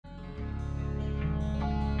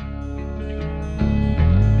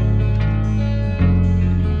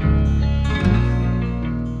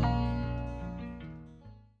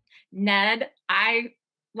Ned, I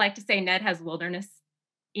like to say Ned has wilderness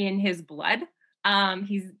in his blood.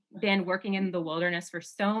 He's been working in the wilderness for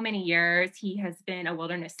so many years. He has been a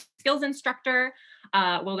wilderness skills instructor,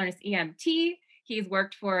 wilderness EMT. He's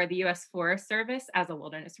worked for the U.S. Forest Service as a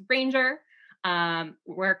wilderness ranger,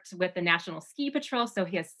 worked with the National Ski Patrol. So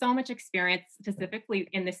he has so much experience specifically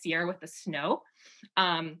in this year with the snow.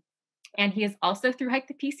 And he has also thru-hiked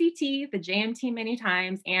the PCT, the JMT many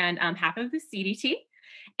times, and half of the CDT.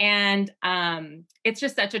 And it's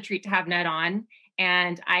just such a treat to have Ned on.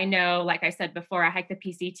 And I know, like I said before, I hiked the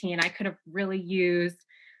PCT and I could have really used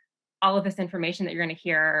all of this information that you're going to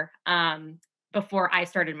hear before I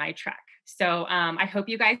started my trek. So I hope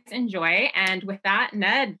you guys enjoy. And with that,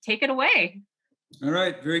 Ned, take it away. All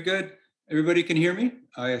right, very good. Everybody can hear me,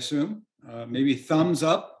 I assume. Maybe thumbs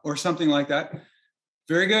up or something like that.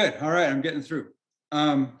 Very good. All right, I'm getting through.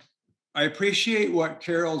 I appreciate what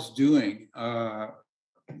Carol's doing.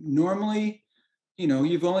 Normally,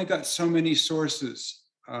 you've only got so many sources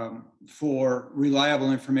for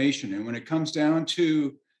reliable information. And when it comes down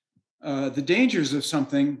to the dangers of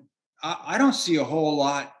something, I don't see a whole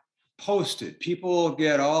lot posted. People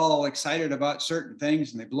get all excited about certain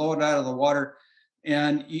things and they blow it out of the water.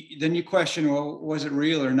 And then you question, well, was it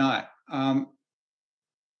real or not?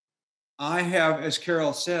 I have, as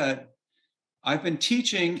Carol said, I've been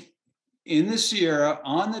teaching in the Sierra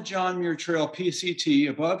on the John Muir Trail PCT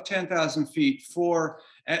above 10,000 feet for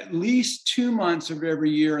at least 2 months of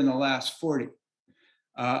every year in the last 40.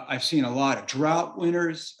 I've seen a lot of drought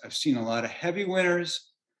winters. I've seen a lot of heavy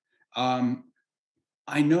winters.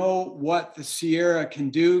 I know what the Sierra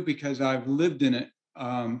can do because I've lived in it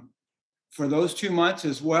for those 2 months,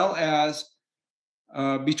 as well as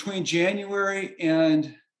between January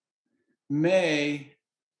and May,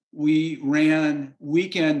 we ran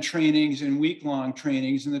weekend trainings and week-long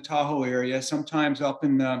trainings in the Tahoe area, sometimes up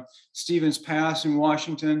in Stevens Pass in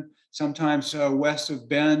Washington, sometimes west of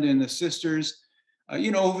Bend in the Sisters,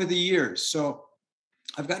 over the years. So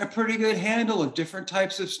I've got a pretty good handle of different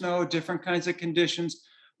types of snow, different kinds of conditions,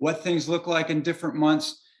 what things look like in different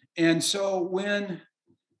months. And so when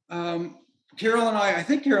Carol and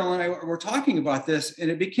I were talking about this,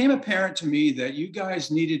 and it became apparent to me that you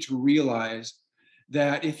guys needed to realize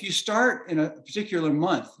that if you start in a particular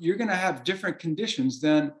month, you're going to have different conditions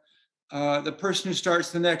than the person who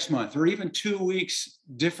starts the next month, or even 2 weeks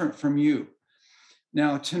different from you.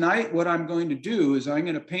 Now, tonight, what I'm going to do is I'm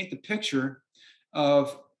going to paint the picture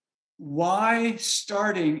of why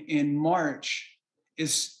starting in March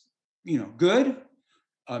is, good.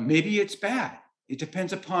 Maybe it's bad. It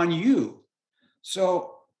depends upon you.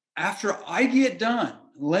 So after I get done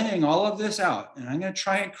laying all of this out, and I'm going to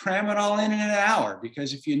try and cram it all in an hour,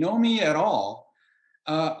 because if you know me at all,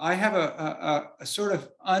 I have a sort of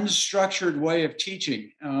unstructured way of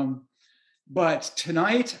teaching. But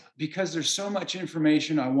tonight, because there's so much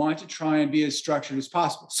information, I want to try and be as structured as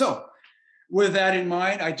possible. So with that in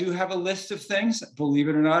mind, I do have a list of things. Believe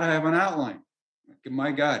it or not, I have an outline.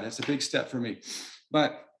 My God, that's a big step for me.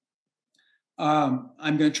 But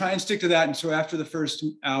I'm going to try and stick to that. And so after the first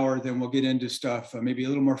hour, then we'll get into stuff, maybe a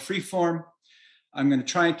little more free form. I'm going to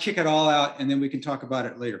try and kick it all out, and then we can talk about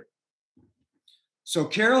it later. So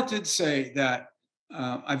Carol did say that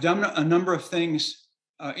I've done a number of things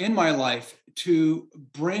in my life to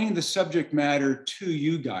bring the subject matter to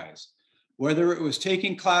you guys, whether it was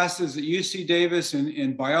taking classes at UC Davis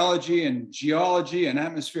in biology and geology and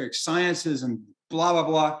atmospheric sciences and blah, blah,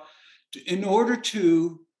 blah, in order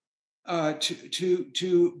to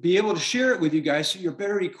be able to share it with you guys so you're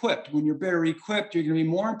better equipped. When you're better equipped, you're going to be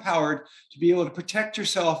more empowered to be able to protect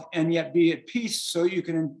yourself and yet be at peace so you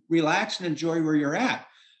can relax and enjoy where you're at.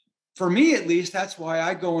 For me, at least, that's why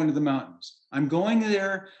I go into the mountains. I'm going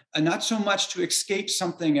there not so much to escape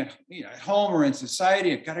something at home or in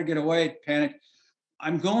society. I've got to get away, panic.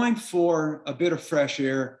 I'm going for a bit of fresh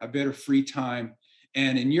air, a bit of free time.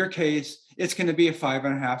 And in your case, it's going to be a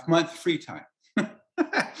 5.5 month free time.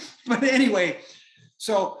 But anyway,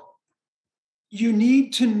 so you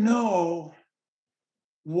need to know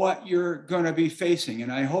what you're going to be facing.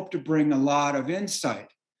 And I hope to bring a lot of insight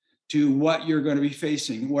to what you're going to be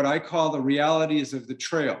facing, what I call the realities of the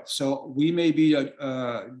trail. So we may be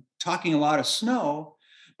talking a lot of snow,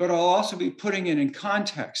 but I'll also be putting it in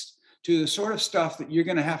context to the sort of stuff that you're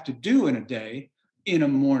going to have to do in a day, in a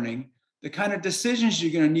morning, the kind of decisions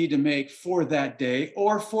you're going to need to make for that day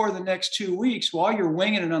or for the next 2 weeks while you're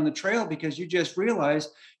winging it on the trail because you just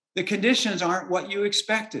realized the conditions aren't what you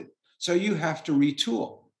expected. So you have to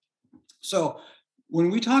retool. So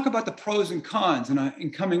when we talk about the pros and cons,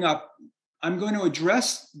 and coming up, I'm going to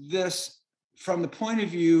address this from the point of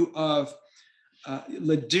view of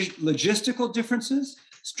logistical differences,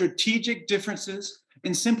 strategic differences,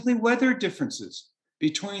 and simply weather differences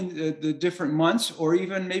between the different months, or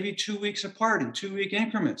even maybe 2 weeks apart in 2-week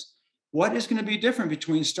increments. What is going to be different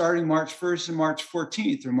between starting March 1st and March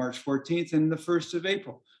 14th, or March 14th and the 1st of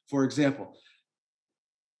April, for example,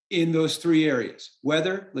 in those 3 areas: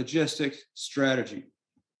 weather, logistics, strategy.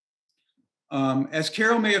 As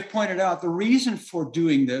Carol may have pointed out, the reason for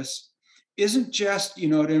doing this isn't just,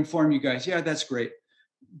 to inform you guys, yeah, that's great,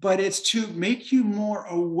 but it's to make you more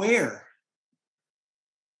aware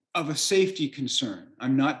of a safety concern.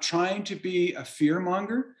 I'm not trying to be a fear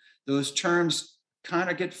monger. Those terms kind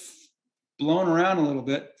of get blown around a little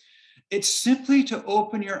bit. It's simply to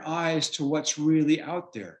open your eyes to what's really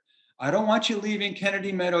out there. I don't want you leaving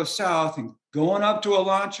Kennedy Meadows South and going up to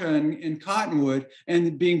Elantra in Cottonwood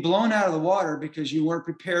and being blown out of the water because you weren't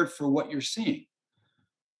prepared for what you're seeing.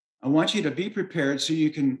 I want you to be prepared so you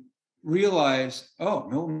can realize, oh,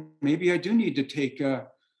 no, maybe I do need to take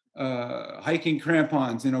hiking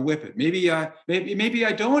crampons and a whippet. Maybe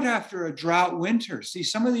I don't after a drought winter. See,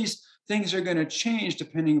 some of these things are going to change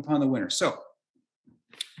depending upon the winter. So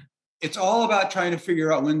it's all about trying to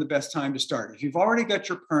figure out when the best time to start. If you've already got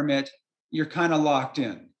your permit, you're kind of locked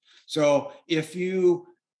in. So if you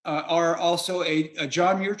are also a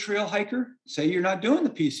John Muir Trail hiker, say you're not doing the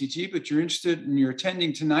PCT, but you're interested and you're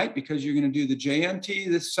attending tonight because you're going to do the JMT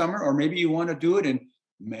this summer, or maybe you want to do it in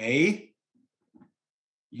May,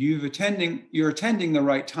 you're attending the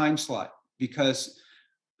right time slot, because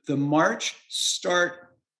the March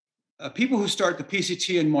start, people who start the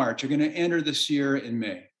PCT in March are going to enter the Sierra in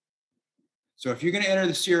May. So if you're going to enter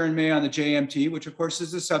the Sierra in May on the JMT, which of course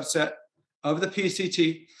is a subset of the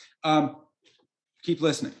PCT, keep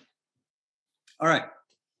listening. All right.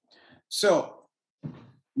 So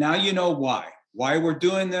now you know why we're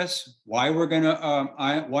doing this, why I'm going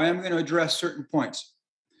to address certain points.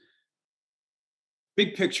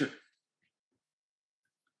 Big picture.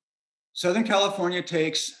 Southern California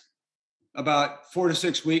takes about 4 to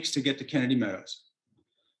 6 weeks to get to Kennedy Meadows.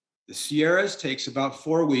 The Sierras takes about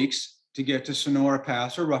 4 weeks to get to Sonora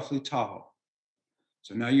Pass, or roughly Tahoe.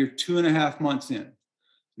 So now you're 2.5 months in.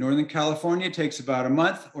 Northern California takes about a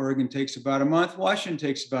month. Oregon takes about a month. Washington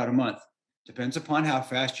takes about a month. Depends upon how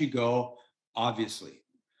fast you go, obviously.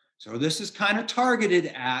 So this is kind of targeted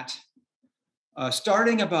at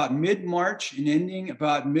starting about mid-March and ending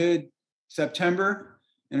about mid-September.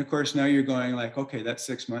 And of course, now you're going like, okay, that's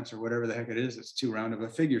 6 months or whatever the heck it is. It's too round of a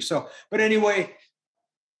figure. So, but anyway,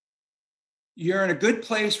 you're in a good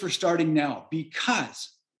place for starting now, because,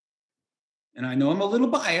 and I know I'm a little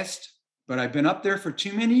biased, but I've been up there for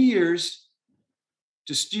too many years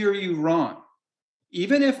to steer you wrong.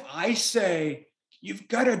 Even if I say you've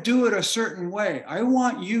got to do it a certain way, I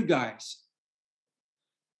want you guys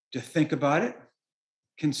to think about it,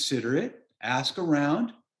 consider it, ask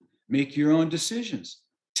around, make your own decisions,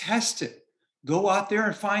 test it, go out there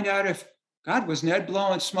and find out if, God, was Ned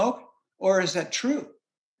blowing smoke, or is that true?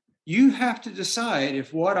 You have to decide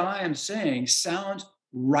if what I am saying sounds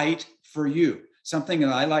right for you. Something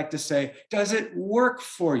that I like to say, does it work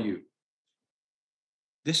for you?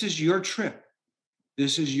 This is your trip.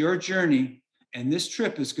 This is your journey, and this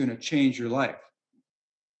trip is going to change your life.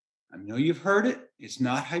 I know you've heard it. It's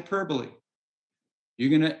not hyperbole.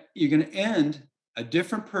 You're going to end a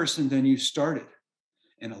different person than you started.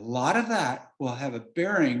 And a lot of that will have a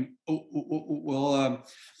bearing, will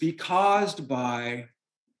be caused by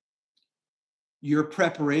your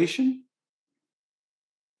preparation,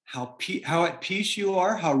 how at peace you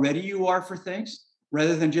are, how ready you are for things,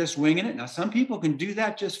 rather than just winging it. Now, some people can do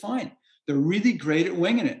that just fine. They're really great at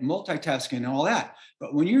winging it, multitasking and all that.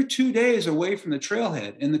 But when you're 2 days away from the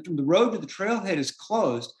trailhead and the road to the trailhead is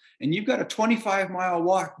closed, and you've got a 25-mile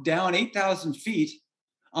walk down 8,000 feet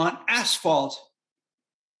on asphalt,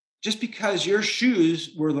 just because your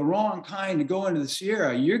shoes were the wrong kind to go into the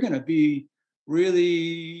Sierra, you're going to be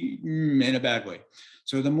really in a bad way.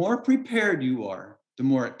 So the more prepared you are, the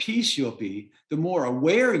more at peace you'll be, the more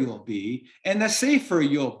aware you'll be, and the safer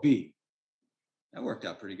you'll be. That worked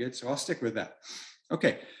out pretty good, so I'll stick with that.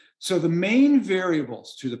 Okay, so the main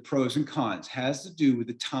variables to the pros and cons has to do with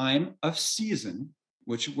the time of season,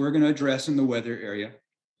 which we're going to address in the weather area,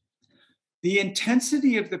 the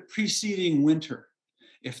intensity of the preceding winter.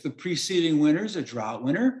 If the preceding winter is a drought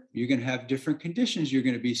winter, you're going to have different conditions you're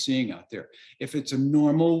going to be seeing out there. If it's a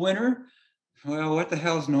normal winter, well, what the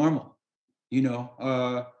hell is normal?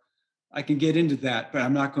 I can get into that, but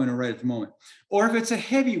I'm not going to right at the moment. Or if it's a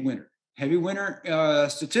heavy winter. Heavy winter,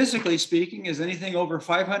 statistically speaking, is anything over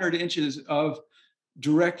 500 inches of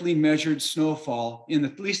directly measured snowfall in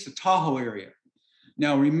at least the Tahoe area.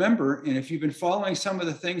 Now, remember, and if you've been following some of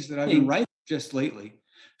the things that I've been writing just lately,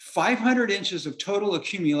 500 inches of total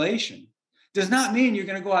accumulation does not mean you're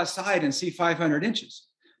going to go outside and see 500 inches.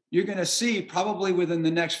 You're going to see probably within the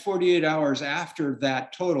next 48 hours after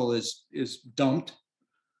that total is dumped,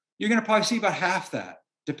 you're going to probably see about half that,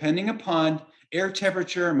 depending upon air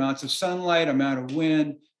temperature, amounts of sunlight, amount of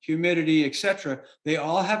wind, humidity, etc. They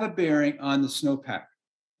all have a bearing on the snowpack.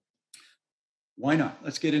 Why not?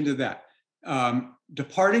 Let's get into that.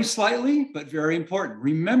 Departing slightly, but very important.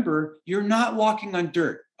 Remember, you're not walking on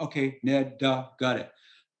dirt. Okay, Ned, got it.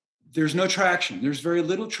 There's no traction. There's very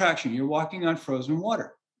little traction. You're walking on frozen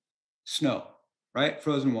water, snow, right?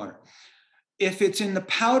 Frozen water. If it's in the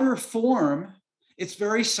powder form, it's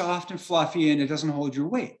very soft and fluffy and it doesn't hold your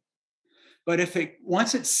weight. But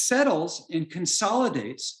once it settles and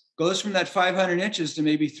consolidates, goes from that 500 inches to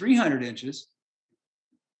maybe 300 inches,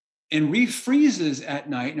 and refreezes at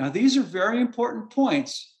night. Now, these are very important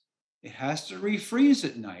points. It has to refreeze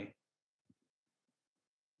at night,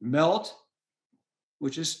 melt,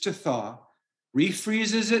 which is to thaw,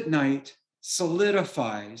 refreezes at night,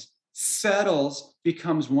 solidifies, settles,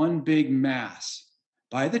 becomes one big mass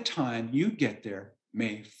by the time you get there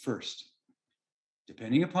May 1st.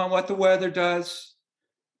 Depending upon what the weather does,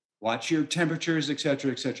 watch your temperatures, et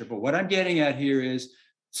cetera, et cetera. But what I'm getting at here is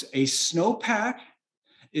a snowpack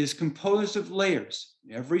is composed of layers.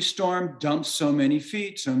 Every storm dumps so many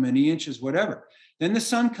feet, so many inches, whatever. Then the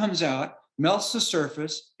sun comes out, melts the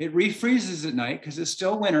surface, it refreezes at night because it's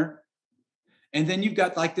still winter. And then you've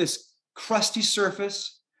got like this crusty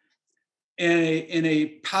surface and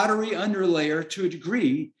a powdery underlayer to a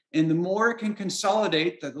degree. And the more it can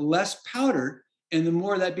consolidate, the less powder, and the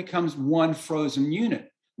more that becomes one frozen unit.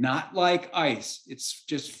 Not like ice, it's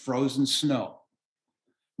just frozen snow.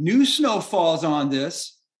 New snow falls on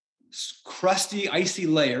this crusty, icy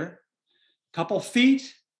layer, couple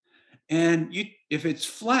feet, and if it's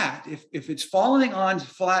flat, if it's falling on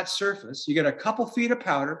flat surface, you get a couple feet of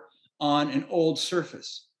powder on an old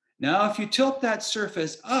surface. Now, if you tilt that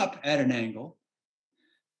surface up at an angle,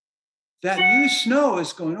 that new snow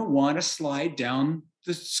is going to want to slide down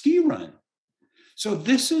the ski run. So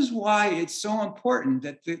this is why it's so important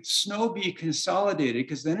that the snow be consolidated,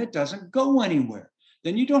 because then it doesn't go anywhere.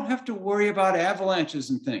 Then you don't have to worry about avalanches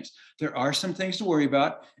and things. There are some things to worry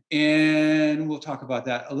about, and we'll talk about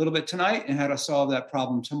that a little bit tonight and how to solve that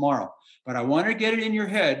problem tomorrow. But I want to get it in your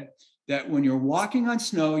head that when you're walking on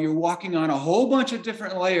snow, you're walking on a whole bunch of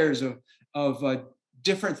different layers of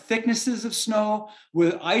different thicknesses of snow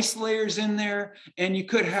with ice layers in there. And you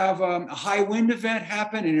could have a high wind event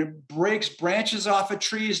happen and it breaks branches off of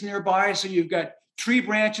trees nearby. So you've got tree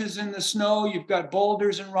branches in the snow, you've got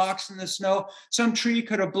boulders and rocks in the snow. Some tree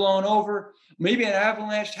could have blown over. Maybe an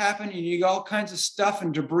avalanche happened and you got all kinds of stuff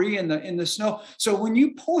and debris in the snow. So when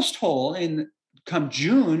you post hole come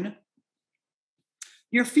June,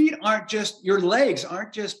 your legs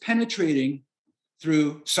aren't just penetrating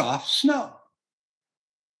through soft snow.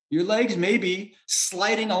 Your legs may be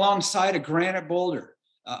sliding alongside a granite boulder,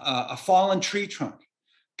 a fallen tree trunk,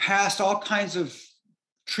 past all kinds of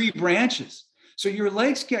tree branches. So your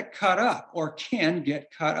legs get cut up or can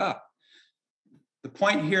get cut up. The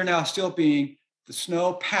point here now still being the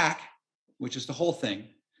snow pack, which is the whole thing,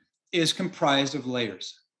 is comprised of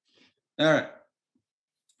layers. All right.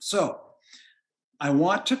 So I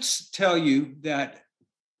want to tell you that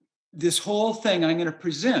this whole thing I'm going to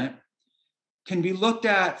present can be looked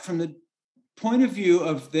at from the point of view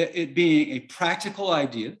of it being a practical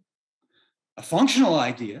idea, a functional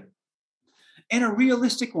idea, and a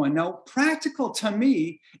realistic one. Now, practical to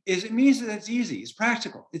me it means that it's easy. It's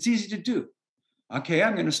practical. It's easy to do. Okay,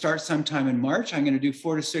 I'm going to start sometime in March. I'm going to do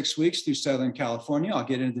 4 to 6 weeks through Southern California. I'll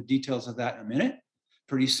get into the details of that in a minute.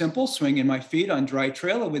 Pretty simple, swinging my feet on dry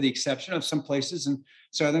trail, with the exception of some places in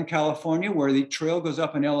Southern California where the trail goes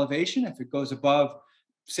up in elevation. If it goes above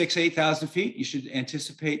 8,000 feet, you should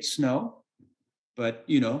anticipate snow. But,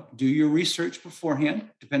 do your research beforehand,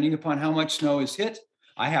 depending upon how much snow is hit.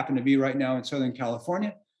 I happen to be right now in Southern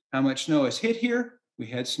California. How much snow is hit here? We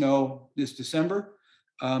had snow this December.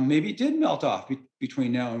 Maybe it did melt off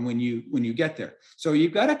between now and when you get there. So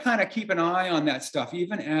you've got to kind of keep an eye on that stuff,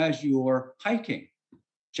 even as you're hiking.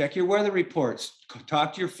 Check your weather reports,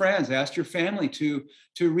 talk to your friends, ask your family to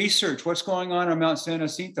research what's going on Mount San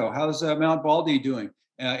Jacinto. How's Mount Baldy doing?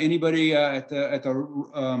 Anybody at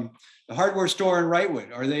the hardware store in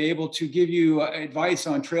Wrightwood, are they able to give you advice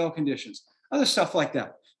on trail conditions? Other stuff like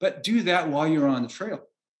that. But do that while you're on the trail.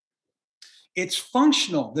 It's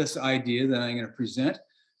functional, this idea that I'm going to present,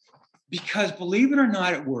 because believe it or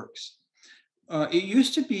not, it works. It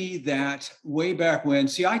used to be that way back when,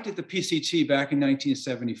 see, I did the PCT back in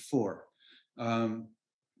 1974.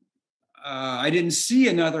 I didn't see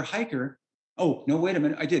another hiker. Oh, no, wait a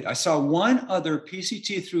minute. I did. I saw one other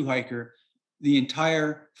PCT through hiker the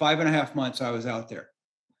entire 5.5 months I was out there.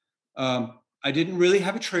 I didn't really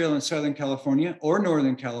have a trail in Southern California or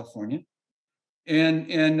Northern California. And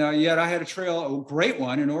yet I had a trail, a great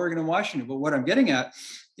one in Oregon and Washington. But what I'm getting at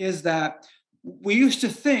is that we used to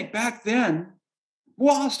think back then,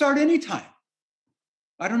 well, I'll start anytime.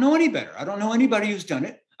 I don't know any better. I don't know anybody who's done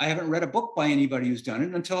it. I haven't read a book by anybody who's done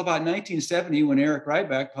it until about 1970 when Eric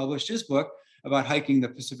Ryback published his book about hiking the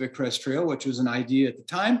Pacific Crest Trail, which was an idea at the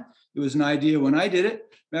time. It was an idea when I did it.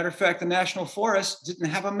 Matter of fact, the National Forest didn't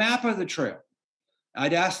have a map of the trail.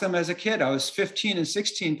 I'd ask them as a kid, I was 15 and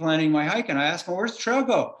 16 planning my hike, and I asked them, where's the trail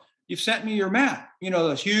go? You've sent me your map. You know,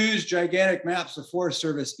 those huge, gigantic maps the Forest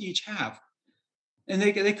Service each have. And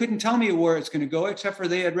they couldn't tell me where it's going to go, except for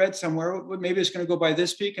they had read somewhere, maybe it's going to go by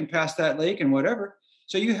this peak and past that lake and whatever.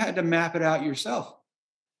 So you had to map it out yourself.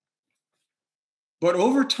 But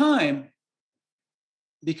over time,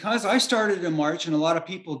 because I started in March and a lot of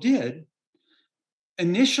people did,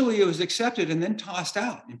 initially it was accepted and then tossed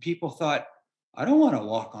out. And people thought, I don't want to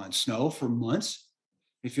walk on snow for months.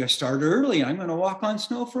 If I start early, I'm going to walk on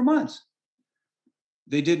snow for months.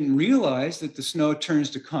 They didn't realize that the snow turns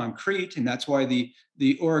to concrete, and that's why the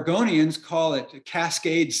Oregonians call it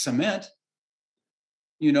cascade cement.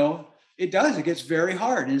 You know, it does. It gets very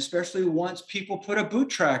hard, and especially once people put a boot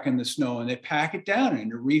track in the snow and they pack it down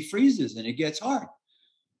and it refreezes and it gets hard.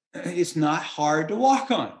 It's not hard to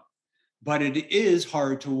walk on, but it is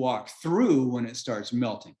hard to walk through when it starts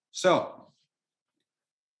melting. So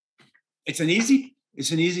it's an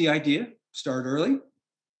easy idea. Start early.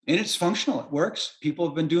 And it's functional. It works. People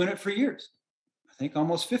have been doing it for years. I think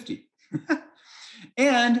almost 50.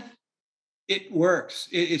 And it works.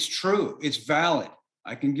 It's true. It's valid.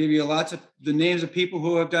 I can give you lots of the names of people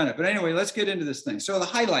who have done it. But anyway, let's get into this thing. So the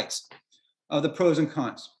highlights of the pros and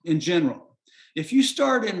cons in general. If you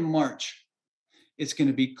start in March, it's going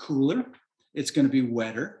to be cooler. It's going to be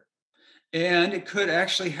wetter. And it could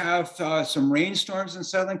actually have some rainstorms in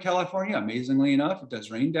Southern California. Amazingly enough, it does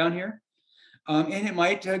rain down here. And it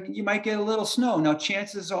might you might get a little snow. Now,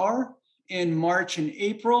 chances are in March and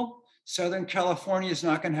April, Southern California is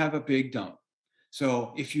not going to have a big dump.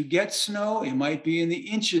 So if you get snow, it might be in the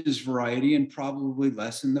inches variety and probably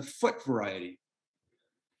less in the foot variety.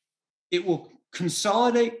 It will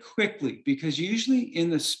consolidate quickly because usually in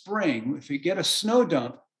the spring, if you get a snow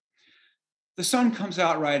dump, the sun comes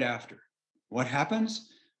out right after. What happens?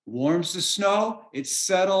 Warms the snow, it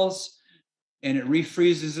settles, and it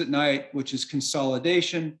refreezes at night, which is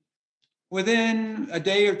consolidation. Within a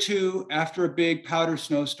day or two after a big powder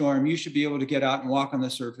snowstorm, you should be able to get out and walk on the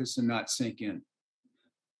surface and not sink in.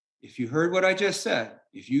 If you heard what I just said,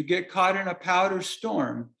 if you get caught in a powder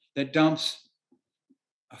storm that dumps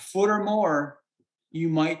a foot or more, you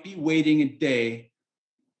might be waiting a day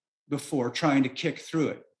before trying to kick through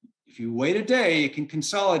it. If you wait a day, it can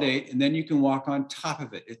consolidate and then you can walk on top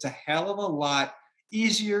of it. It's a hell of a lot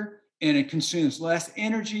easier and it consumes less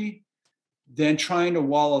energy than trying to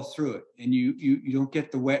wallow through it. And you don't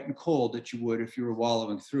get the wet and cold that you would if you were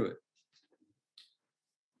wallowing through it.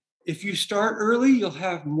 If you start early, you'll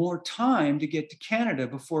have more time to get to Canada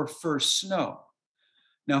before first snow.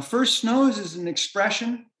 Now, first snows is an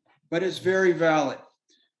expression, but it's very valid.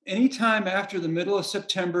 Anytime after the middle of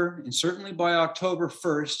September, and certainly by October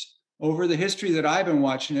 1st, over the history that I've been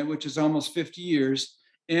watching it, which is almost 50 years,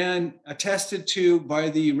 and attested to by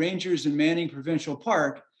the rangers in Manning Provincial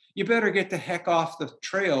Park, you better get the heck off the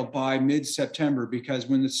trail by mid-September, because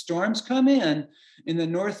when the storms come in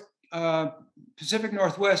the Pacific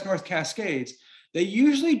Northwest, North Cascades, they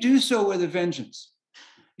usually do so with a vengeance.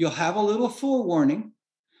 You'll have a little forewarning.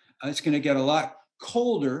 It's going to get a lot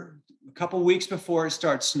colder a couple of weeks before it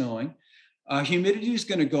starts snowing. Humidity is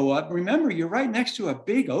going to go up. Remember, you're right next to a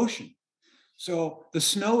big ocean. So the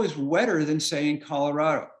snow is wetter than, say, in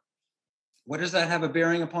Colorado. What does that have a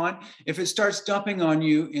bearing upon? If it starts dumping on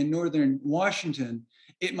you in northern Washington,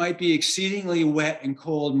 it might be exceedingly wet and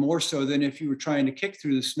cold, more so than if you were trying to kick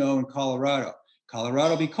through the snow in Colorado.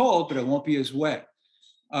 Colorado will be cold, but it won't be as wet.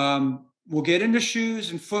 We'll get into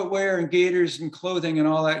shoes and footwear and gaiters and clothing and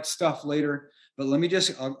all that stuff later. But let me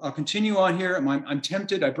just, I'll continue on here. I'm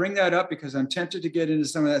tempted. I bring that up because I'm tempted to get into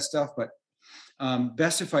some of that stuff, but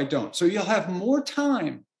best if I don't. So you'll have more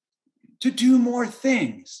time to do more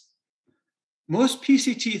things. Most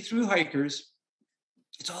PCT through hikers,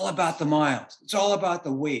 it's all about the miles. It's all about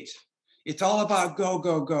the weight. It's all about go,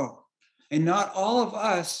 go, go. And not all of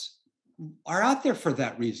us are out there for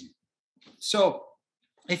that reason. So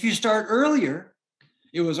if you start earlier,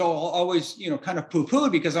 it was always, kind of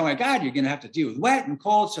poo-pooed because, oh my God, you're going to have to deal with wet and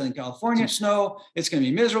cold. Southern California, snow, it's going to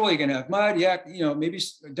be miserable. You're going to have mud. Yeah. Maybe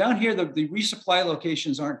down here, the resupply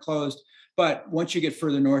locations aren't closed. But once you get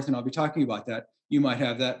further north, and I'll be talking about that, you might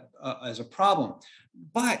have that as a problem.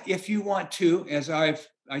 But if you want to, as I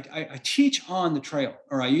teach on the trail,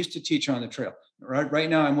 or I used to teach on the trail. Right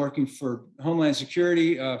now, I'm working for Homeland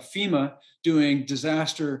Security, FEMA, doing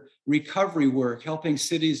disaster recovery work, helping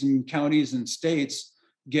cities and counties and states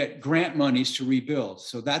get grant monies to rebuild.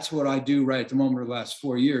 So that's what I do right at the moment of the last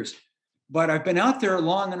 4 years. But I've been out there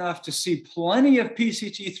long enough to see plenty of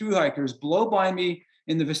PCT thru-hikers blow by me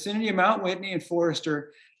in the vicinity of Mount Whitney and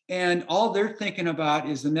Forester, and all they're thinking about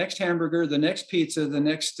is the next hamburger, the next pizza, the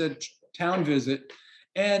next town visit,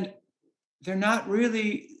 and they're not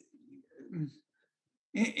really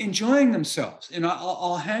enjoying themselves. And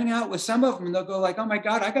I'll hang out with some of them and they'll go like, oh my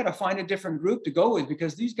God, I got to find a different group to go with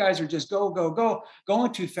because these guys are just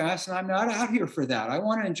going too fast. And I'm not out here for that. I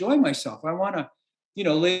want to enjoy myself. I want to,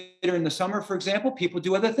 later in the summer, for example, people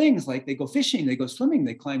do other things like they go fishing, they go swimming,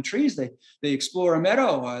 they climb trees, they explore a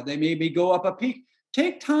meadow, they maybe go up a peak.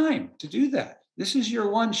 Take time to do that. This is your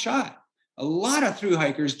one shot. A lot of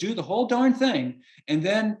thru-hikers do the whole darn thing. And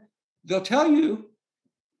then they'll tell you,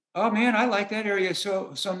 oh man, I like that area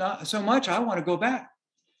so much, I want to go back.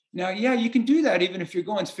 Now, yeah, you can do that even if you're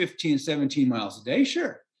going 15, 17 miles a day,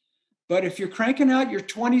 sure. But if you're cranking out your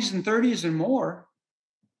 20s and 30s and more,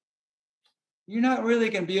 you're not really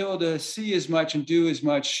going to be able to see as much and do as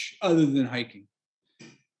much other than hiking.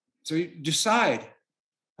 So you decide,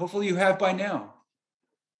 hopefully you have by now.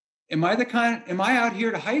 Am I out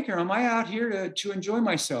here to hike, or am I out here to enjoy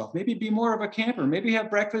myself? Maybe be more of a camper, maybe have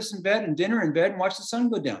breakfast in bed and dinner in bed and watch the sun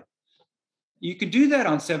go down. You could do that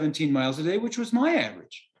on 17 miles a day, which was my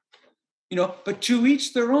average, but to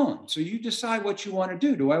each their own. So you decide what you want to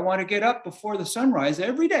do. Do I want to get up before the sunrise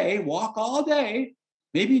every day, walk all day,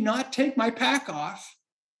 maybe not take my pack off?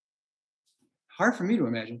 Hard for me to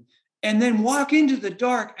imagine. And then walk into the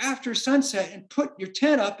dark after sunset and put your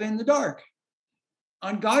tent up in the dark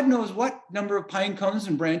on God knows what number of pine cones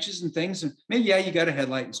and branches and things. And maybe, yeah, you got a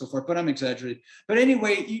headlight and so forth, but I'm exaggerating. But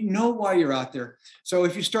anyway, you know why you're out there. So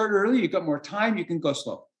if you start early, you've got more time, you can go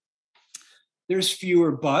slow. There's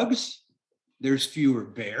fewer bugs. There's fewer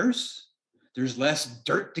bears. There's less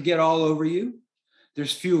dirt to get all over you.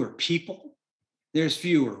 There's fewer people. There's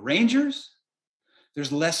fewer rangers.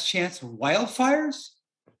 There's less chance of wildfires.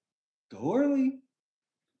 Go early.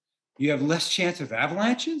 You have less chance of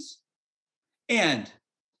avalanches. And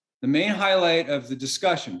the main highlight of the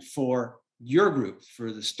discussion for your group,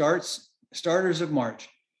 for the starters of March,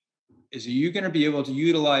 is that you're going to be able to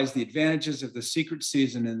utilize the advantages of the secret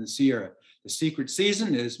season in the Sierra. The secret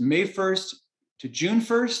season is May 1st to June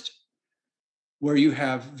 1st, where you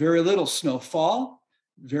have very little snowfall,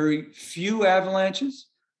 very few avalanches,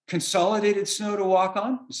 consolidated snow to walk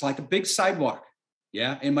on. It's like a big sidewalk.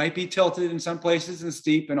 Yeah, it might be tilted in some places and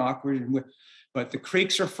steep and awkward, but the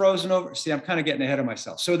creeks are frozen over. See, I'm kind of getting ahead of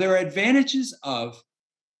myself. So there are advantages of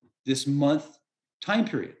this month time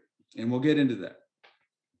period, and we'll get into that.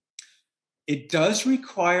 It does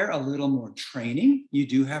require a little more training. You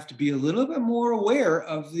do have to be a little bit more aware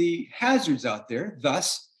of the hazards out there,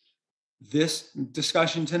 thus this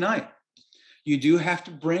discussion tonight. You do have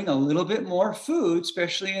to bring a little bit more food,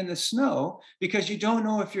 especially in the snow, because you don't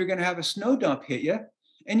know if you're going to have a snow dump hit you,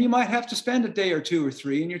 and you might have to spend a day or 2 or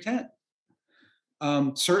 3 in your tent.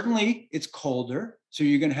 Certainly, it's colder, so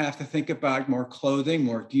you're going to have to think about more clothing,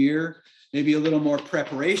 more gear, maybe a little more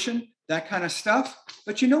preparation, that kind of stuff.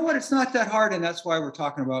 But you know what? It's not that hard, and that's why we're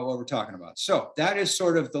talking about what we're talking about. So that is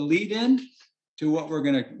sort of the lead in to what we're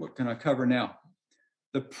going to cover now.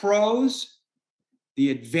 The pros,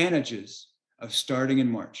 the advantages of starting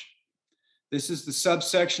in March. This is the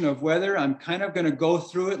subsection of weather. I'm kind of going to go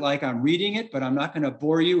through it like I'm reading it, but I'm not going to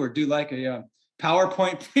bore you or do like a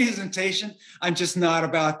PowerPoint presentation. I'm just not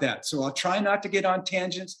about that. So I'll try not to get on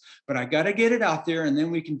tangents, but I got to get it out there and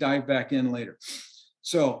then we can dive back in later.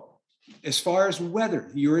 So as far as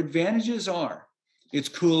weather, your advantages are it's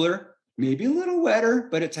cooler, maybe a little wetter,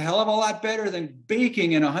 but it's a hell of a lot better than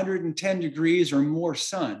baking in 110 degrees or more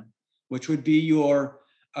sun, which would be your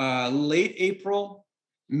late April,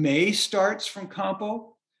 May starts from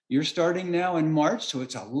Campo. You're starting now in March, so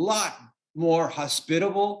it's a lot more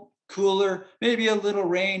hospitable, cooler, maybe a little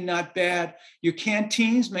rain, not bad. Your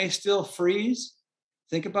canteens may still freeze.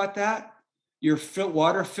 Think about that. Your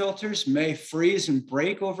water filters may freeze and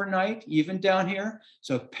break overnight, even down here.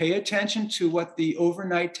 So pay attention to what the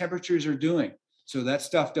overnight temperatures are doing so that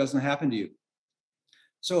stuff doesn't happen to you.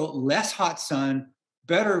 So less hot sun,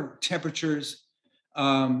 better temperatures,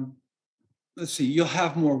 let's see, you'll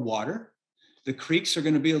have more water. The creeks are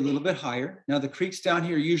going to be a little bit higher. Now, the creeks down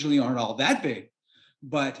here usually aren't all that big,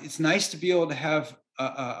 but it's nice to be able to have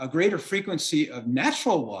a greater frequency of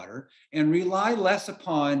natural water and rely less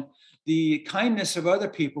upon the kindness of other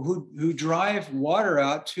people who drive water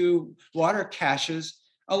out to water caches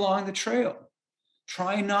along the trail.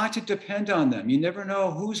 Try not to depend on them. You never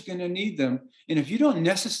know who's going to need them. And if you don't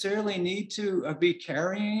necessarily need to be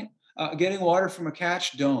carrying, getting water from a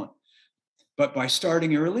cache, don't. But by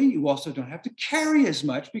starting early, you also don't have to carry as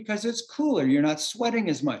much because it's cooler. You're not sweating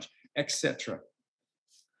as much, etc.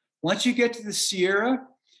 Once you get to the Sierra,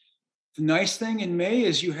 the nice thing in May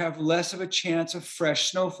is you have less of a chance of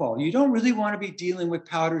fresh snowfall. You don't really want to be dealing with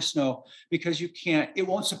powder snow because it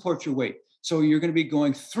won't support your weight. So you're going to be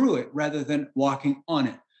going through it rather than walking on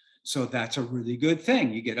it. So that's a really good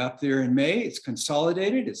thing. You get up there in May, it's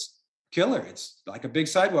consolidated, it's killer. It's like a big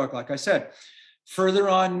sidewalk, like I said. Further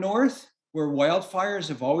on north, where wildfires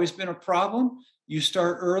have always been a problem, you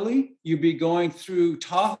start early. You'll be going through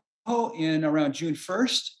Tahoe in around June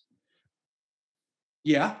 1st.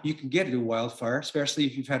 Yeah, you can get to a wildfire, especially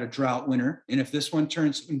if you've had a drought winter. And if this one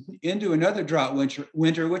turns into another drought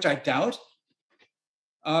winter, which I doubt,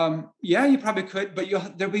 yeah, you probably could, but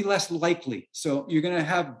there'll be less likely. So you're going to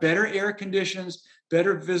have better air conditions,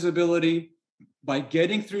 better visibility by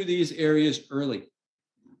getting through these areas early.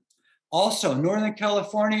 Also, Northern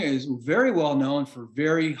California is very well known for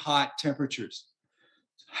very hot temperatures.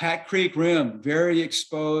 Hat Creek Rim, very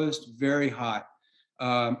exposed, very hot.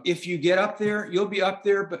 If you get up there, you'll be up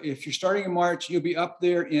there, but if you're starting in March, you'll be up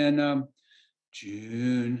there in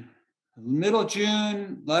June, middle of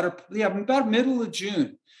June, about middle of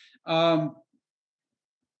June.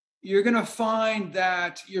 You're going to find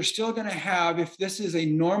that you're still going to have, if this is a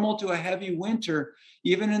normal to a heavy winter,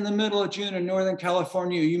 even in the middle of June in Northern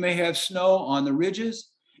California, you may have snow on the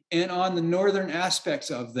ridges and on the northern aspects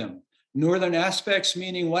of them. Northern aspects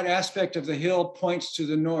meaning what aspect of the hill points to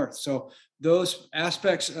the north. So those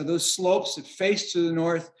aspects, those slopes that face to the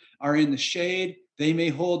north are in the shade. They may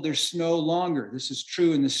hold their snow longer. This is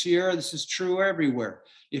true in the Sierra. This is true everywhere.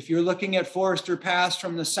 If you're looking at Forester Pass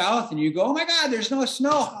from the south and you go, oh my God, there's no snow.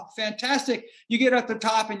 Oh, fantastic. You get up the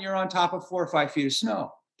top and you're on top of 4 or 5 feet of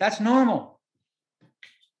snow. That's normal.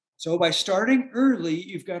 So by starting early,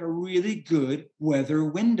 you've got a really good weather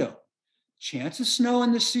window. Chance of snow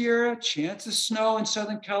in the Sierra, chance of snow in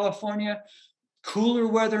Southern California, cooler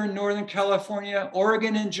weather in Northern California,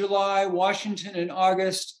 Oregon in July, Washington in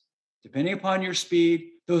August, depending upon your speed.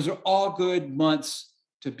 Those are all good months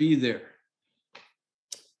to be there.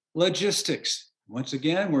 Logistics. Once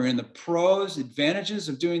again, we're in the pros, advantages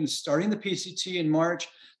of starting the PCT in March.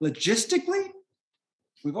 Logistically,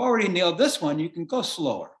 we've already nailed this one. You can go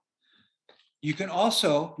slower. You can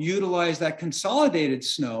also utilize that consolidated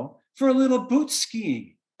snow for a little boot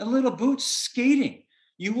skiing, a little boot skating.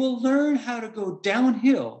 You will learn how to go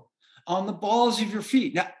downhill on the balls of your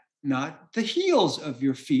feet. Now, not the heels of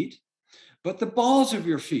your feet, but the balls of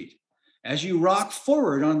your feet. As you rock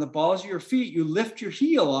forward on the balls of your feet, you lift your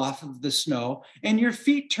heel off of the snow and your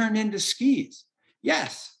feet turn into skis.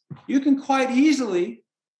 Yes, you can quite easily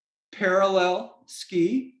parallel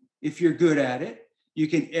ski if you're good at it. You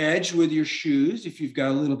can edge with your shoes if you've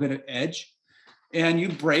got a little bit of edge. And you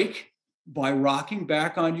brake by rocking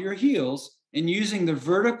back onto your heels and using the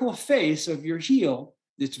vertical face of your heel.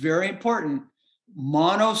 It's very important.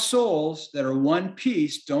 Mono soles that are one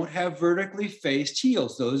piece don't have vertically faced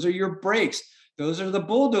heels. Those are your brakes. Those are the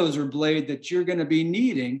bulldozer blade that you're going to be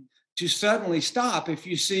needing to suddenly stop if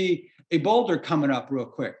you see a boulder coming up real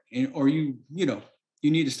quick, or you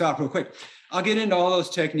need to stop real quick. I'll get into all those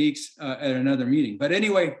techniques at another meeting. But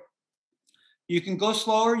anyway, you can go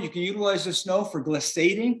slower. You can utilize the snow for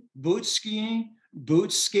glissading, boot skiing,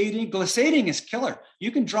 boot skating. Glissading is killer.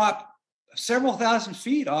 You can drop several thousand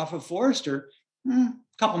feet off of Forester, a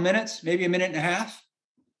couple minutes, maybe a minute and a half.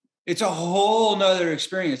 It's a whole nother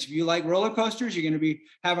experience. If you like roller coasters, you're going to be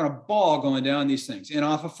having a ball going down these things. And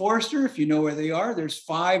off of Forester, if you know where they are, there's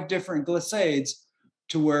 5 different glissades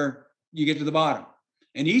to where you get to the bottom.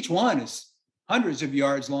 And each one is hundreds of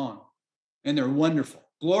yards long. And they're wonderful,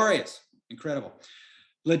 glorious, incredible.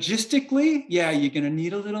 Logistically, yeah, you're going to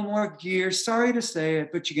need a little more gear. Sorry to say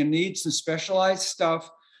it, but you're going to need some specialized stuff.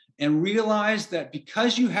 And realize that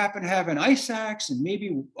because you happen to have an ice axe and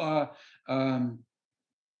maybe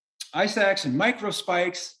ice axe and micro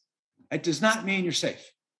spikes, it does not mean you're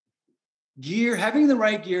safe. Gear, having the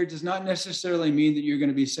right gear does not necessarily mean that you're going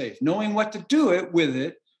to be safe. Knowing what to do with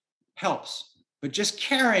it helps. But just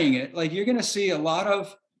carrying it, like you're going to see a lot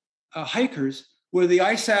of hikers with the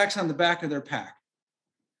ice axe on the back of their pack.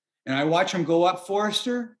 And I watch them go up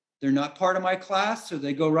Forester. They're not part of my class, so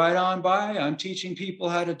they go right on by. I'm teaching people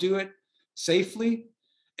how to do it safely.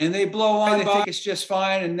 And they blow on, they think it's just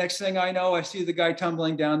fine. And next thing I know, I see the guy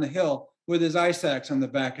tumbling down the hill with his ice axe on the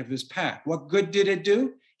back of his pack. What good did it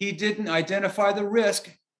do? He didn't identify the risk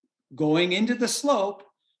going into the slope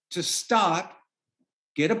to stop,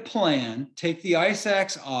 get a plan, take the ice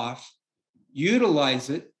axe off, utilize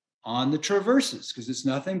it on the traverses, because it's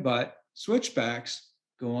nothing but switchbacks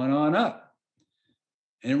going on up.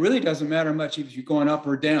 And it really doesn't matter much if you're going up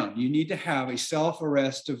or down. You need to have a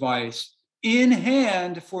self-arrest device in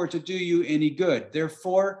hand for it to do you any good.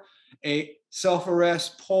 Therefore, a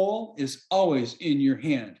self-arrest pole is always in your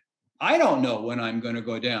hand. I don't know when I'm going to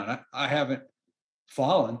go down. I haven't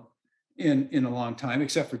fallen in a long time,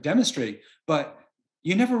 except for demonstrating, but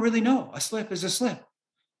you never really know. A slip is a slip.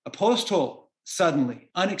 A post hole suddenly,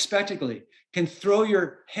 unexpectedly, can throw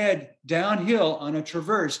your head downhill on a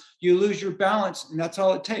traverse. You lose your balance, and that's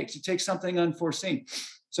all it takes. It takes something unforeseen.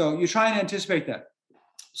 So you try and anticipate that.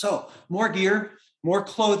 So more gear, more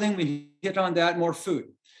clothing, we hit on that, more food.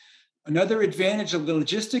 Another advantage of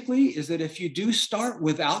logistically is that if you do start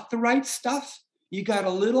without the right stuff, you got a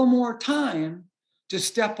little more time to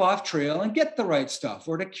step off trail and get the right stuff,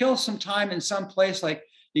 or to kill some time in some place. Like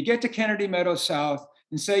you get to Kennedy Meadows South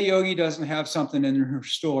and say Yogi doesn't have something in her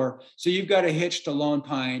store, so you've got to hitch to Lone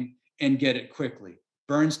Pine and get it quickly.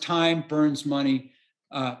 Burns time, burns money,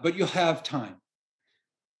 but you'll have time.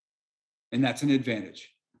 And that's an advantage.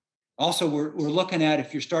 Also, we're looking at,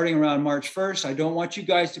 if you're starting around March 1st, I don't want you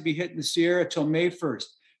guys to be hitting the Sierra till May 1st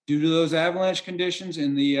due to those avalanche conditions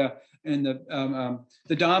and the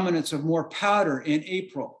dominance of more powder in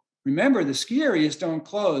April. Remember, the ski areas don't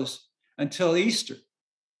close until Easter,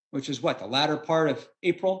 which is what, the latter part of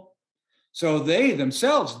April? So they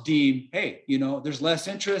themselves deem, hey, there's less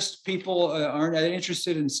interest. People aren't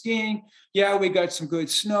interested in skiing. Yeah, we got some good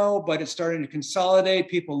snow, but it's starting to consolidate.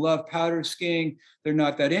 People love powder skiing. They're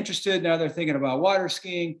not that interested. Now they're thinking about water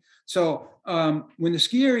skiing. So when the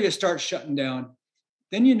ski area starts shutting down,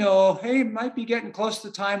 then hey, it might be getting close to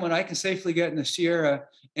the time when I can safely get in the Sierra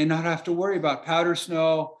and not have to worry about powder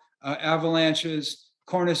snow, avalanches,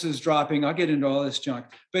 cornices dropping. I'll get into all this junk,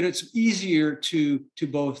 but it's easier to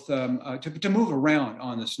both to move around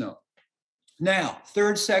on the snow. Now,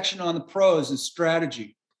 third section on the pros is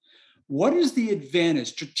strategy. What is the advantage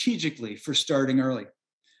strategically for starting early?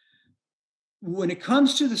 When it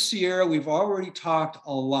comes to the Sierra, we've already talked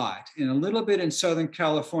a lot and a little bit in Southern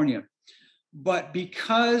California, but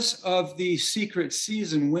because of the secret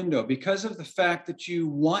season window, because of the fact that you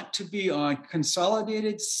want to be on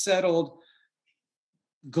consolidated, settled,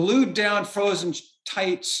 glued down, frozen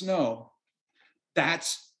tight snow,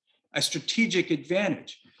 that's a strategic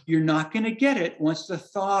advantage. You're not going to get it once the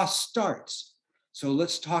thaw starts. So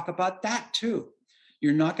let's talk about that too.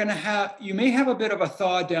 You may have a bit of a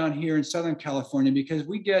thaw down here in Southern California because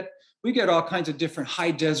we get all kinds of different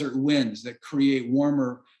high desert winds that create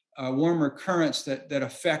warmer currents that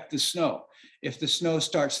affect the snow. If the snow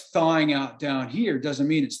starts thawing out down here, doesn't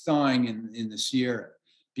mean it's thawing in the Sierra.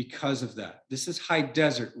 Because of that, this is high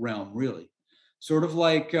desert realm, really. Sort of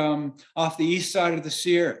like off the east side of the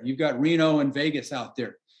Sierra, you've got Reno and Vegas out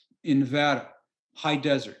there in Nevada, high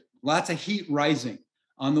desert, lots of heat rising.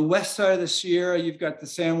 On the west side of the Sierra, you've got the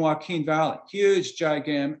San Joaquin Valley, huge,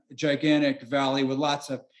 gigantic valley with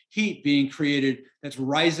lots of heat being created that's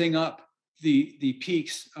rising up the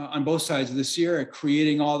peaks on both sides of the Sierra,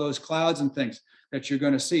 creating all those clouds and things that you're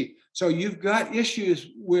going to see. So you've got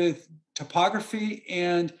issues with topography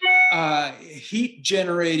and heat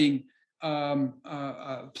generating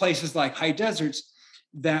places like high deserts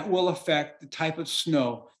that will affect the type of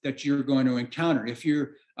snow that you're going to encounter. If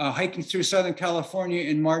you're hiking through Southern California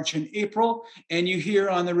in March and April, and you hear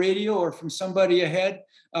on the radio or from somebody ahead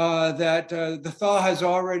that the thaw has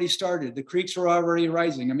already started, the creeks are already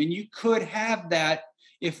rising. I mean, you could have that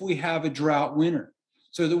if we have a drought winter.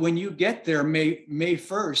 So that when you get there May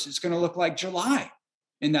 1st, it's going to look like July.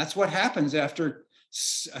 And that's what happens after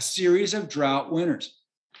a series of drought winters.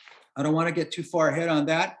 I don't want to get too far ahead on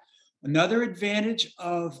that. Another advantage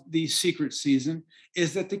of the secret season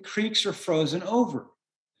is that the creeks are frozen over.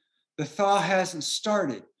 The thaw hasn't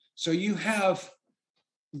started. So you have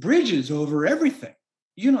bridges over everything.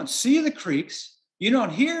 You don't see the creeks. You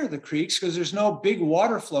don't hear the creeks because there's no big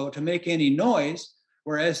water flow to make any noise.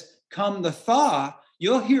 Whereas come the thaw,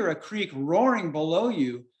 you'll hear a creek roaring below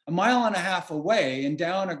you 1.5 miles away and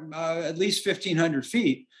down at least 1,500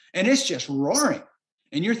 feet. And it's just roaring.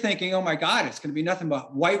 And you're thinking, oh my God, it's going to be nothing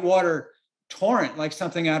but whitewater torrent, like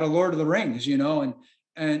something out of Lord of the Rings,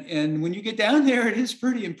 And when you get down there, it is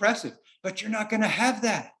pretty impressive, but you're not going to have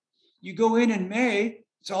that. You go in May,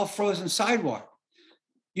 it's all frozen sidewalk.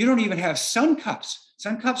 You don't even have sun cups.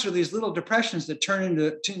 Sun cups are these little depressions that turn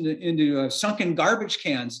into sunken garbage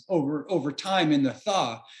cans over time in the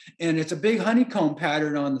thaw. And it's a big honeycomb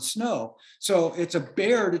pattern on the snow. So it's a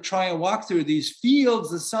bear to try and walk through these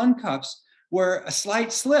fields of sun cups where a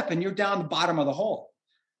slight slip and you're down the bottom of the hole.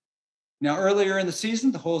 Now, earlier in the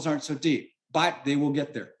season, the holes aren't so deep, but they will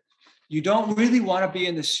get there. You don't really want to be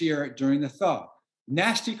in the Sierra during the thaw.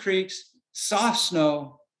 Nasty creeks, soft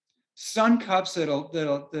snow, sun cups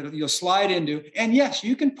that'll you'll slide into. And yes,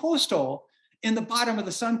 you can post hole in the bottom of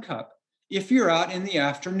the sun cup if you're out in the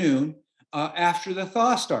afternoon after the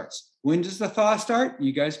thaw starts. When does the thaw start?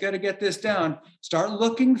 You guys got to get this down. Start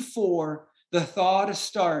looking for the thaw to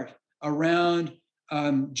start around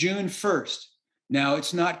June 1st. Now,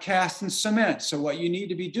 it's not cast in cement. So what you need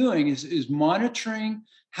to be doing is monitoring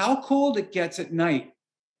how cold it gets at night.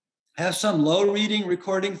 Have some low reading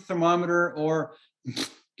recording thermometer, or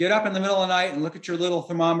get up in the middle of the night and look at your little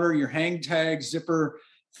thermometer, your hang tag zipper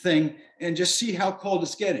thing, and just see how cold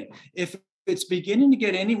it's getting. If it's beginning to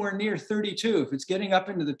get anywhere near 32, if it's getting up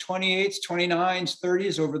into the 28s, 29s,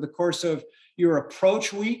 30s over the course of your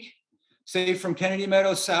approach week, say from Kennedy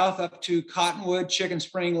Meadows south up to Cottonwood, Chicken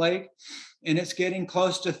Spring Lake, and it's getting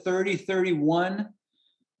close to 30, 31,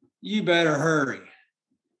 you better hurry.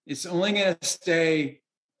 It's only going to stay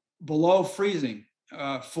below freezing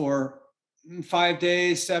for 5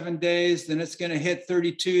 days, 7 days, then it's going to hit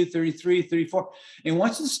 32, 33, 34. And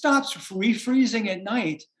once it stops refreezing at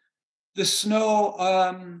night, the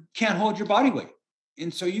snow can't hold your body weight.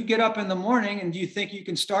 And so you get up in the morning and you think you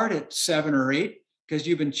can start at 7 or 8 because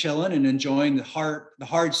you've been chilling and enjoying the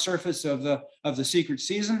hard surface of the secret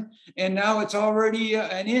season. And now it's already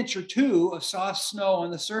an inch or two of soft snow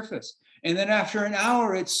on the surface. And then after an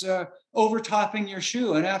hour, it's overtopping your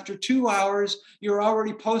shoe. And after 2 hours, you're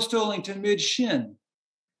already post-holing to mid-shin.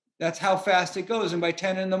 That's how fast it goes. And by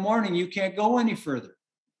 10 in the morning, you can't go any further.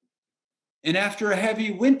 And after a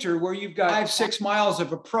heavy winter where you've got 5-6 miles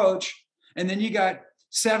of approach, and then you got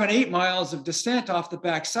 7-8 miles of descent off the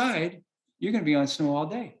backside, you're going to be on snow all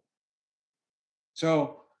day.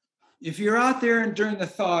 So if you're out there and during the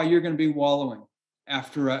thaw, you're going to be wallowing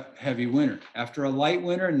after a heavy winter. After a light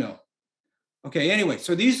winter, no. Okay, anyway,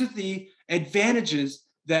 so these are the advantages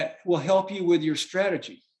that will help you with your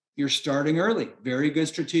strategy. You're starting early. Very good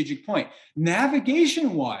strategic point.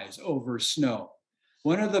 Navigation-wise over snow,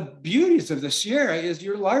 one of the beauties of the Sierra is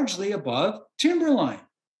you're largely above timberline.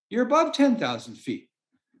 You're above 10,000 feet.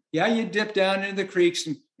 Yeah, you dip down into the creeks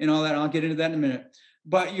and all that. I'll get into that in a minute.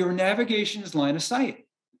 But your navigation is line of sight.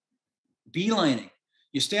 Beelining.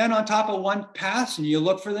 You stand on top of one pass and you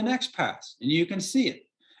look for the next pass and you can see it.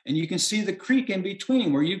 And you can see the creek in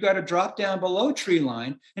between where you've got to drop down below tree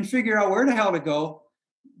line and figure out where the hell to go,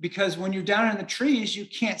 because when you're down in the trees, you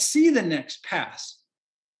can't see the next pass.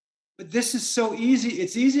 But this is so easy.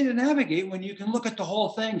 It's easy to navigate when you can look at the whole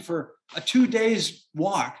thing for a 2 days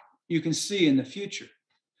walk. You can see in the future.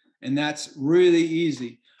 And that's really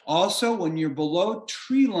easy. Also, when you're below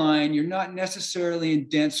tree line, you're not necessarily in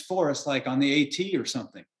dense forest like on the AT or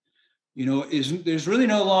something. You know, there's really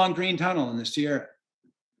no long green tunnel in the Sierra.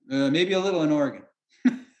 Maybe a little in Oregon,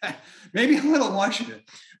 maybe a little in Washington.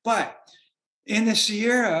 But in the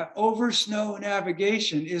Sierra, over snow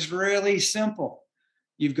navigation is really simple.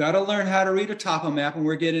 You've got to learn how to read a topo map, and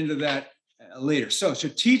we'll get into that later. So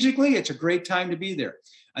strategically, it's a great time to be there.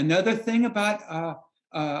 Another thing about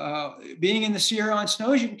being in the Sierra on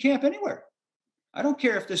snow is you can camp anywhere. I don't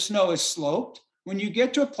care if the snow is sloped. When you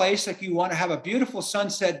get to a place like you want to have a beautiful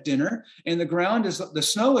sunset dinner and the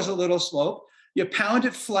snow is a little sloped, you pound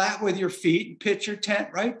it flat with your feet and pitch your tent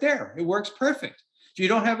right there. It works perfect. If you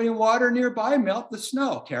don't have any water nearby, melt the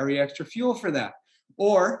snow, carry extra fuel for that.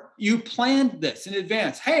 Or you planned this in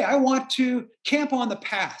advance. Hey, I want to camp on the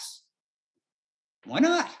pass. Why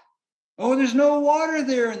not? Oh, there's no water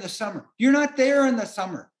there in the summer. You're not there in the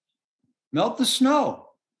summer. Melt the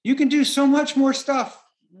snow. You can do so much more stuff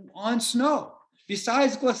on snow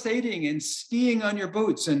besides glissading and skiing on your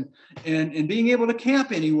boots and being able to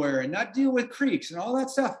camp anywhere and not deal with creeks and all that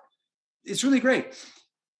stuff. It's really great.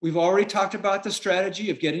 We've already talked about the strategy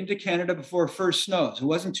of getting to Canada before first snows. It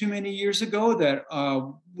wasn't too many years ago that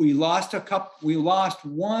we lost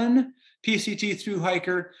one PCT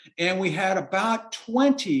thru-hiker, and we had about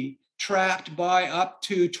 20 trapped by up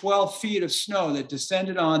to 12 feet of snow that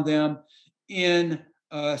descended on them in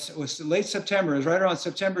it was late September. It was right around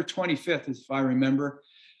September 25th, if I remember.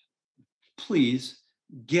 Please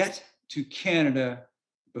get to Canada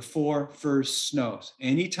before first snows.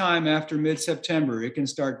 Anytime after mid-September, it can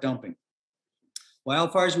start dumping.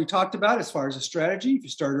 Wildfires we talked about as far as a strategy. If you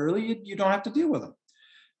start early, you don't have to deal with them.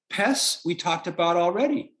 Pests we talked about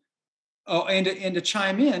already. Oh, and to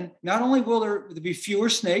chime in, not only will there be fewer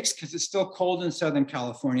snakes because it's still cold in Southern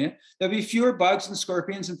California, there'll be fewer bugs and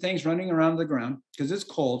scorpions and things running around the ground because it's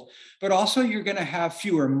cold, but also you're going to have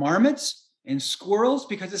fewer marmots and squirrels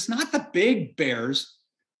because it's not the big bears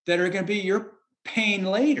that are going to be your pain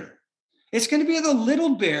later. It's going to be the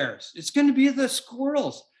little bears. It's going to be the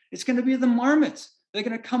squirrels. It's going to be the marmots. They're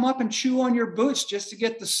going to come up and chew on your boots just to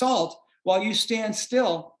get the salt while you stand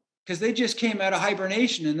still, because they just came out of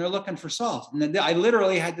hibernation and they're looking for salt. And then I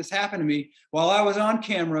literally had this happen to me while I was on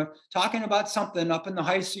camera talking about something up in the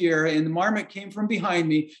high Sierra, and the marmot came from behind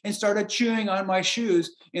me and started chewing on my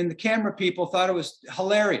shoes. And the camera people thought it was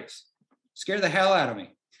hilarious. Scared the hell out of me.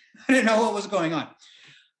 I didn't know what was going on.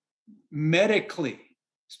 Medically,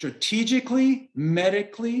 strategically,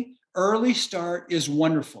 medically, early start is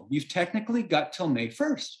wonderful. You've technically got till May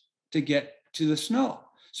 1st to get to the snow.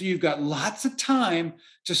 So you've got lots of time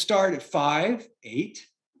to start at 5, 8,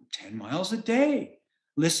 10 miles a day.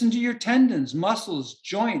 Listen to your tendons, muscles,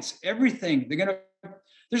 joints, everything.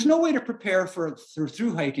 There's no way to prepare for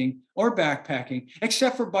through hiking or backpacking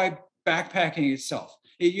except for by backpacking itself.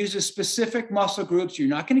 It uses specific muscle groups. You're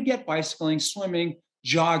not going to get bicycling, swimming,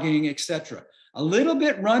 jogging, etc. A little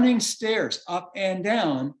bit running stairs up and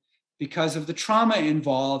down because of the trauma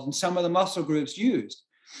involved and some of the muscle groups used.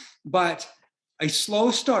 But a slow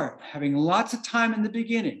start, having lots of time in the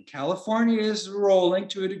beginning. California is rolling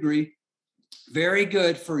to a degree. Very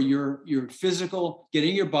good for your physical,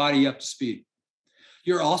 getting your body up to speed.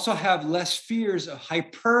 You also have less fears of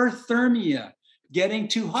hyperthermia, getting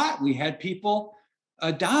too hot. We had people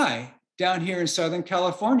die down here in Southern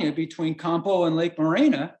California between Campo and Lake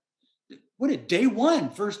Morena. Day one,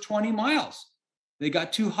 first 20 miles. They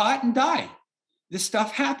got too hot and died. This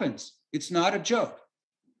stuff happens. It's not a joke.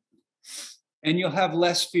 And you'll have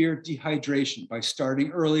less fear of dehydration by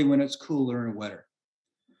starting early when it's cooler and wetter.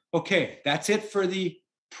 Okay, that's it for the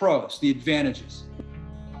pros, the advantages.